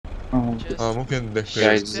ممكن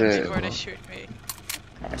guys before they shoot me.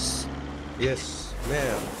 yes. Yes,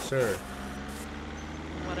 ma'am, sir.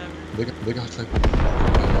 Whatever. they got like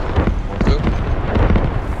mortar.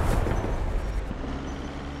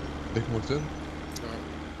 Big mortar.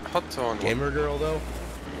 حط هون Gamer girl though?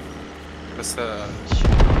 بس Is that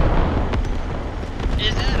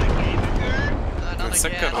a gamer girl? Not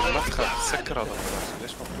سكر again. المدخل سكر هذا المدخل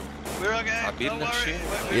ليش مفتوح؟ We're okay. عبيد Don't لك worry. شيء؟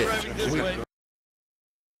 We're driving this way.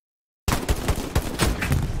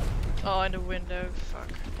 Oh, in the window. Fuck.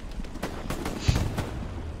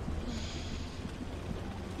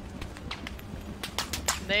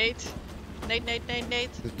 Nate. Nate.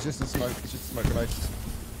 It's just a smoke, it's just a smoke grenade.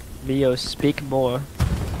 Leo, speak more.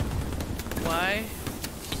 Why?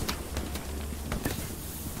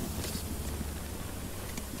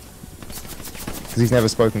 Because he's never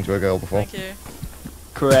spoken to a girl before. Thank you.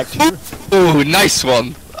 Correct. Ooh, nice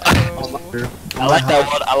one. Oh. I like that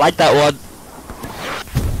one. I like that one.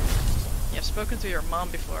 You've spoken to your mom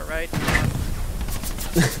before, right?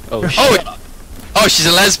 Oh shit. Oh, she's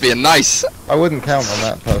a lesbian. Nice. I wouldn't count on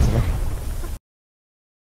that personally.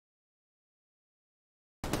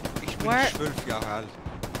 Where? 12 jaar alt.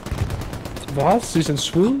 Wat? Ze is een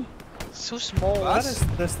schwul? So small. Waar is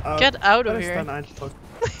dat out? Get out of Waar is here. dan eindelijk?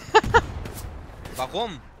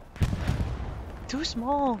 Waarom? Too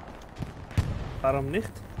small. Waarom niet?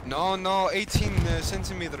 No, 18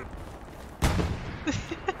 centimeter.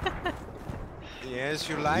 Yes,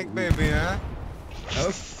 you like baby, huh?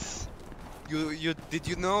 Oh. Did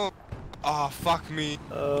you know? Oh, fuck me.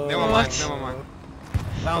 Never What? mind.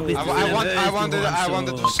 Waarom niet? I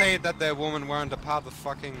wanted to say that the women weren't a part of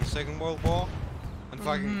fucking Second World War, and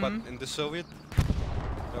fucking, but in the Soviet,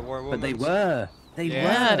 there were women. But they were.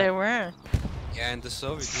 Yeah, they were. Yeah, in the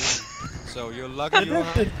Soviet Union. So you're lucky you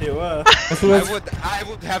were. They were. I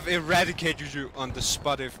would have eradicated you on the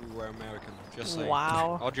spot if we were American. Just saying.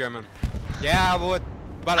 Wow. Or German. Yeah, I would.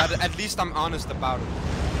 But at least I'm honest about it.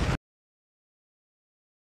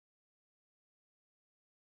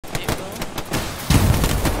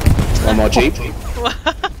 One more jeep.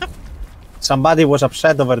 Somebody was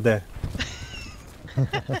upset over there.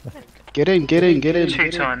 Get in.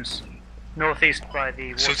 2 times. Northeast by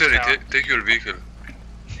the water So tower. take your vehicle.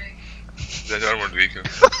 That armored vehicle.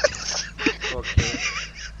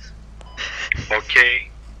 Okay.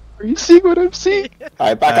 Are you seeing what I'm seeing?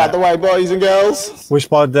 Alright, back out the way, boys and girls. We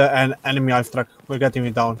spotted an enemy ice truck. We're getting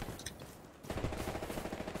it down.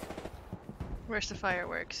 Where's the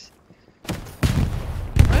fireworks?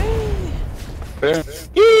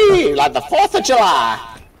 Yee, like the 4th of July.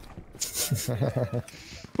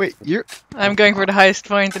 Wait, you're... I'm going for the highest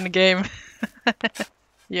point in the game.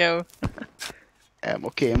 Yo.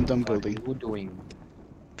 Okay, I'm done building. What are you doing?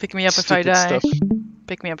 Pick me up if I Stupid die. stuff.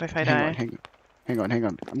 Pick me up if I die. Hang on.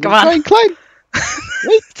 I'm Come gonna on. climb.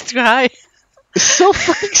 Wait, It's too high. it's so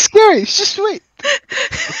fucking scary. Just wait.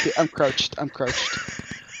 Okay, I'm crouched.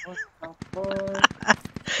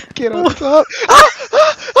 Get on top.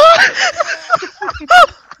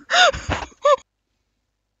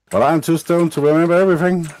 Well, I'm too stoned to remember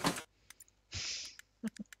everything.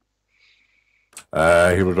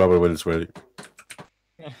 He will drop it when it's ready.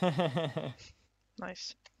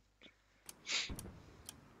 Nice.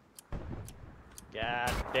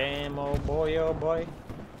 God damn, oh boy.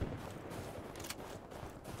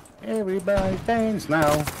 Everybody dance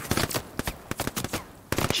now.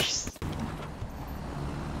 Jeez.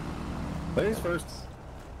 Ladies first.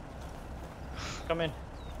 Come in.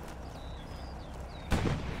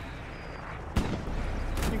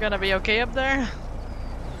 You gonna be okay up there?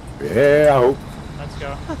 Yeah, I hope. Let's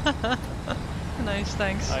go. Nice,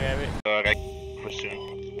 thanks. Okay,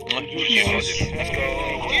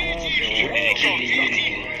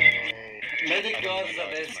 Medic was the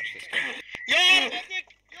best. Yeah,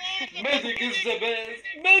 Medic is the best.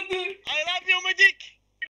 Medic. I love you, medic.